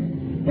in prayer.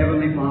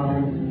 Heavenly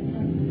Father,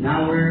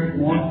 now we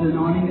want the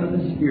anointing of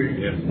the Spirit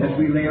as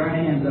we lay our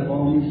hands up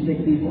on these sick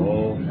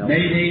people.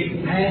 May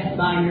they pass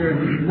by here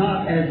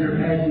not as they're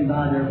passing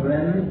by their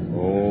brethren.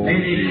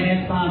 May they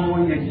pass by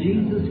knowing that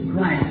Jesus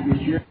Christ is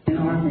here in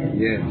our midst.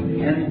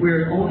 And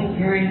we're only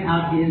carrying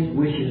out His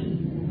wishes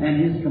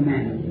and His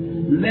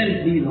commandments. Let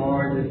it be,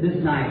 Lord, that this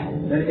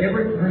night, that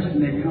every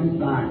person that comes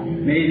by,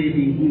 may they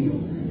be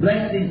healed.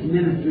 Bless these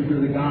ministers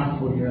of the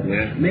gospel here.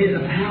 May the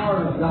power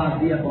of God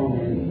be upon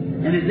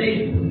them. And as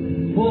they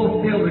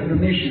fulfill the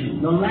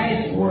commission, the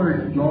last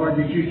word, Lord,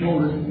 that you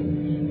told us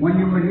when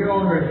you were here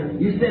on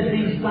earth, you said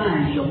these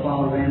signs shall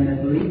follow them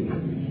that believe.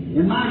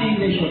 In my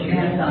name they shall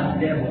cast out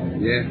devils.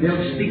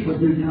 They'll speak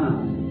with new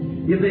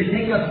tongues. If they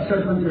take up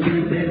serpents or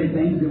do deadly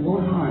things, it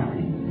won't harm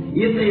them.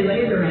 If they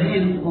lay their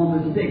hands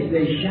on the sick,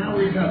 they shall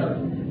recover.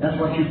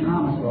 That's what you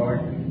promised,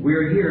 Lord.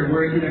 We're here.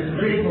 We're in a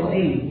critical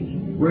age.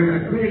 We're in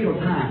a critical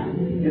time.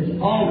 It's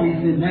always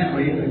been that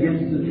way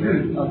against the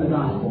truth of the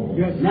gospel.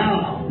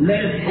 Now,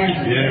 let us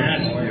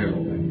answer.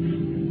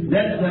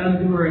 Let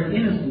them who are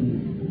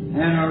innocent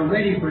and are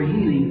ready for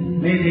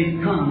healing, may they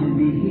come and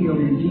be healed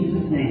in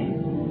Jesus'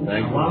 name.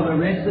 While the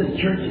rest of the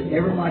church,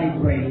 everybody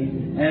prays,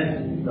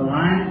 as the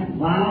line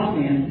files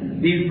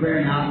in, be in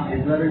prayer now,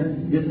 and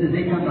brethren, just as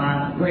they come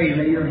by, pray,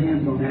 lay your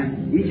hands on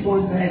them. Each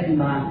one passing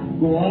by,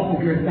 go off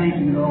with your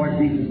thanking the Lord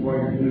Jesus for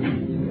your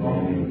healing.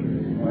 All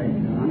right,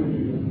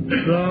 the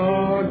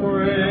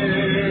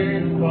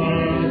great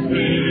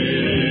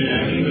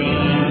physician,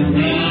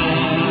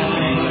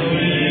 now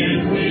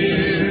is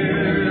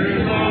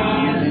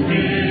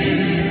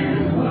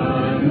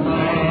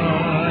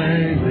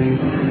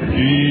here,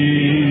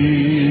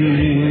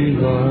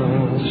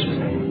 Jesus.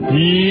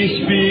 He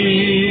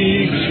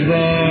speaks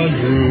the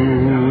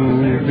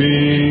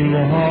drooping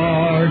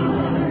heart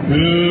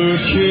to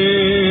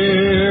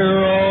cheer.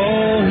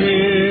 Oh,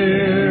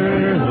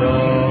 hear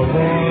the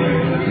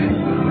voice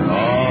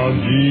of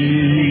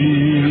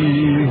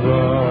Jesus.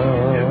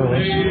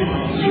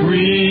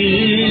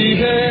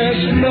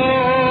 Sweetest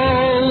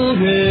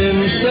note in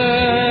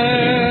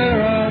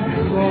seraph's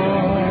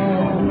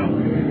song,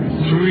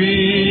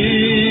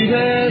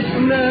 sweetest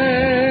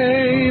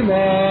name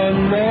on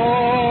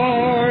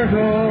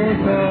mortal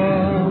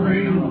tongue,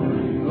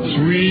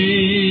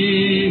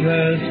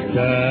 sweetest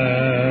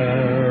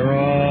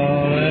carol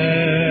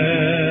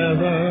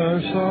ever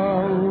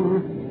sung,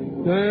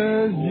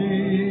 is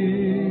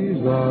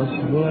Jesus,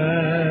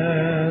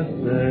 blessed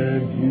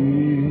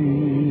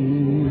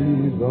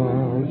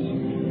Jesus.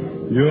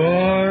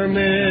 Your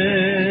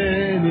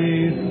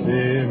many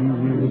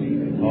sins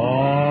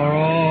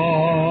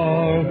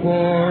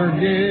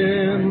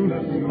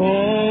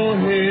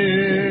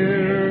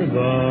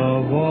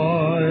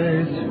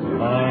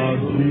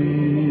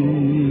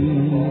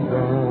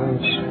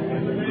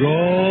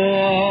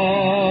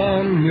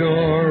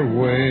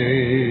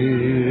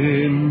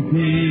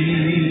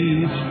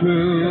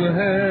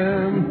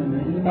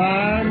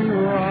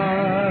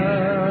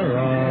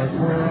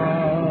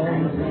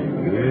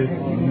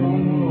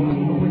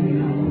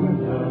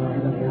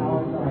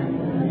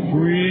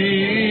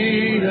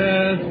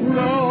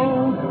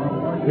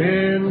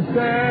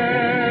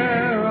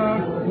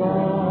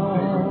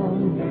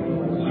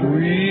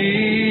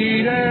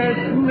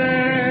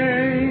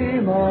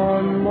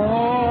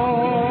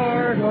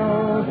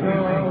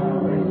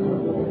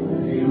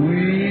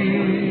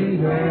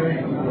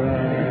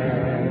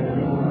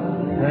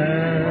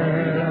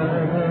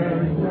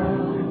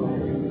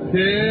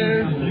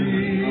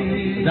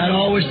Is that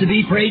always to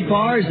be prayed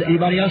for? Is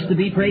anybody else to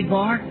be prayed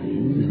for?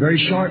 It's a very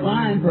short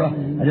line.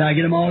 Did I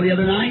get them all the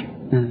other night?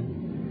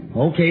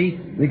 Okay,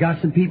 we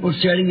got some people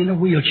sitting in the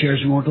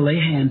wheelchairs. We want to lay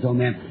hands on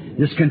them.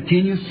 Just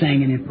continue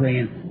singing and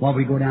praying while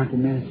we go down to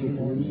ministry.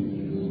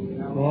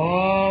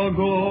 All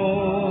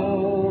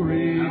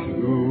glory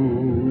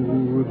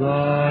to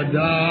the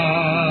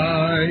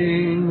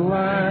dying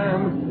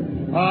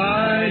Lamb.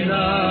 I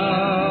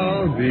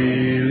now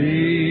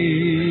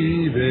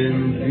believe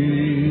in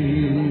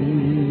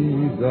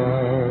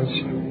Jesus.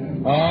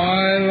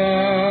 I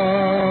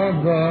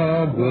love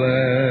the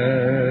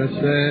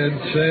blessed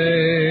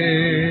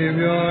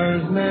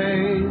Savior's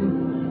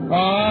name.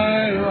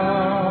 I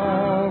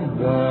love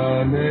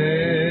the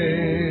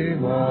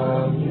name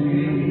of Jesus.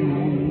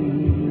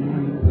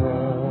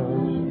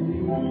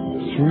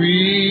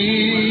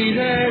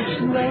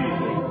 Sweetest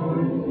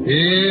name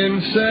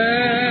in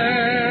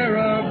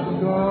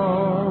seraph's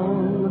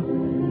song,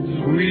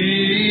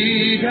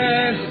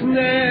 sweetest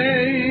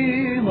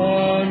name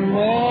on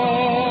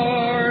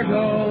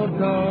mortal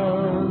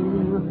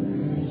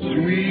tongue,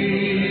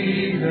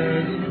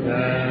 sweetest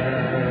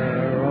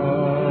carol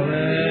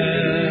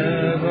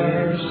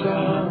ever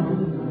sung,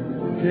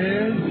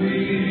 'tis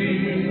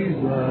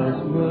Jesus,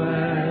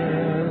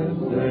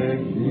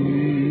 blessed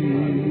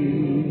Jesus.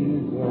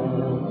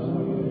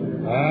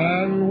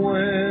 And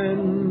when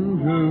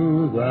to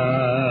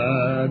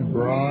that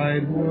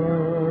bright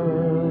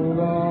world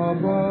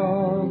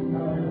above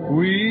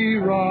we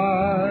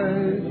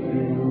rise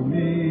to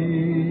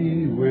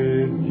be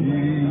with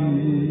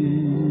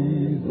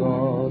Jesus,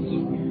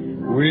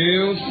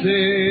 we'll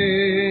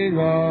sing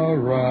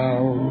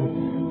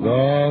around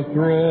the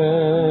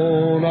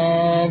throne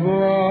of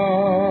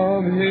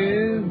love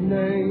His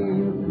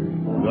name,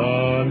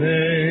 the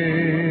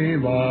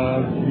name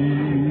of Jesus.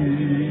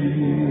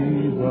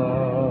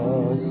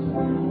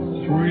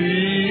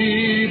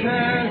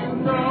 Sweetest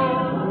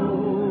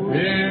note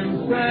in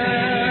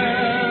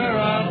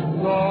seraph's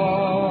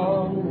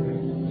song,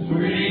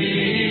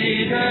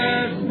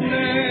 sweetest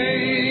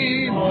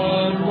name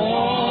on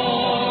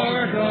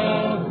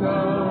mortal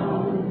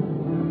tongue.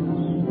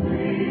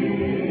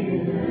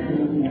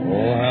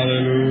 Oh,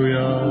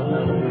 hallelujah.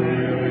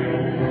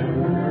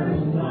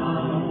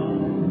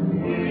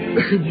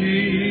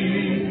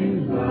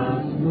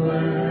 Jesus,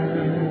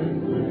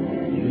 blessed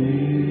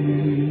Jesus.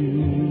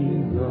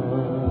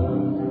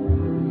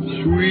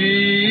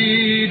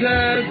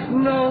 Sweetest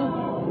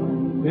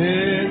note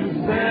in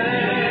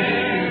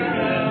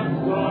seraph's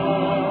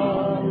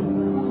song,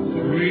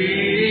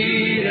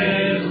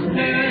 sweetest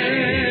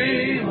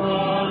name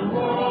on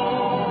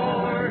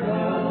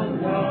mortal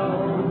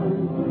tongue,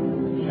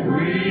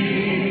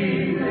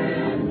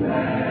 sweetest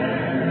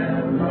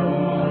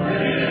carol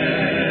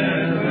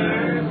ever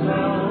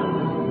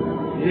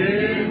sung,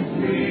 is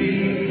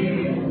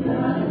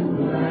Jesus,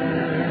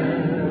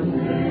 blessed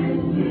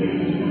Jesus.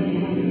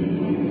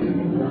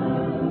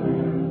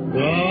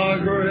 The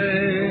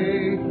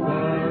great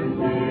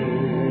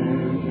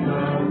physician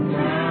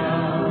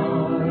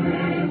now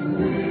is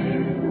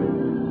here.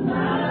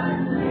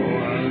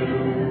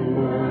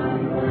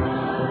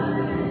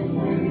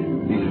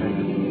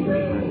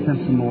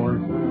 Some more.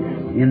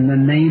 In the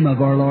name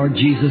of our Lord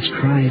Jesus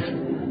Christ,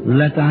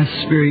 let thy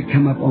Spirit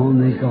come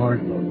upon these, Lord,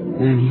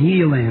 and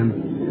heal them.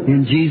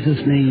 In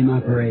Jesus' name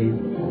I pray.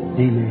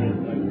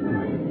 Amen.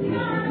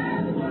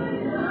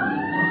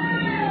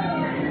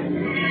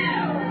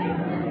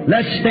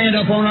 Let's stand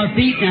up on our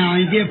feet now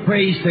and give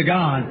praise to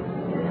God.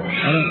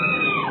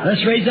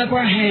 Let's raise up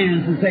our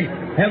hands and say,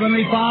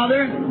 Heavenly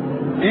Father,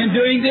 in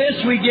doing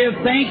this we give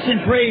thanks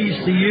and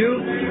praise to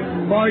you,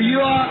 for you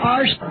are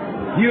our...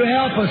 You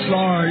help us,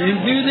 Lord,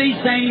 and do these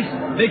things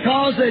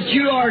because that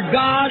you are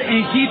God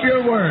and keep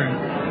your word.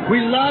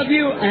 We love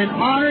you and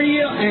honor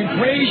you and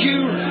praise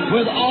you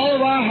with all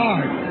of our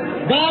heart.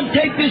 God,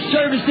 take this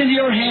service into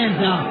your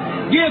hands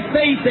now. Give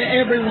faith to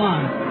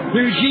everyone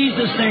through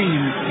Jesus'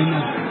 name.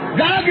 Amen.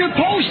 Drive your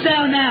post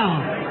down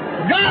now.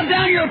 Drive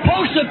down your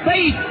post of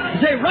faith and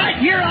say, right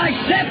here I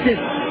accept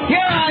it.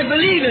 Here I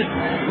believe it.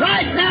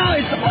 Right now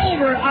it's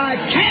over. I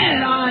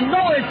can. I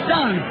know it's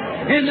done.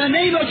 In the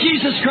name of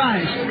Jesus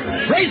Christ.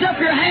 Raise up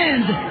your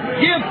hands.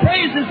 Give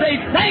praise and say,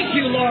 thank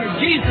you, Lord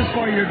Jesus,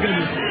 for your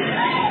goodness.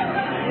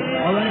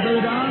 All right,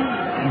 Brother Don?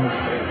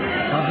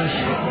 God bless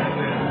you.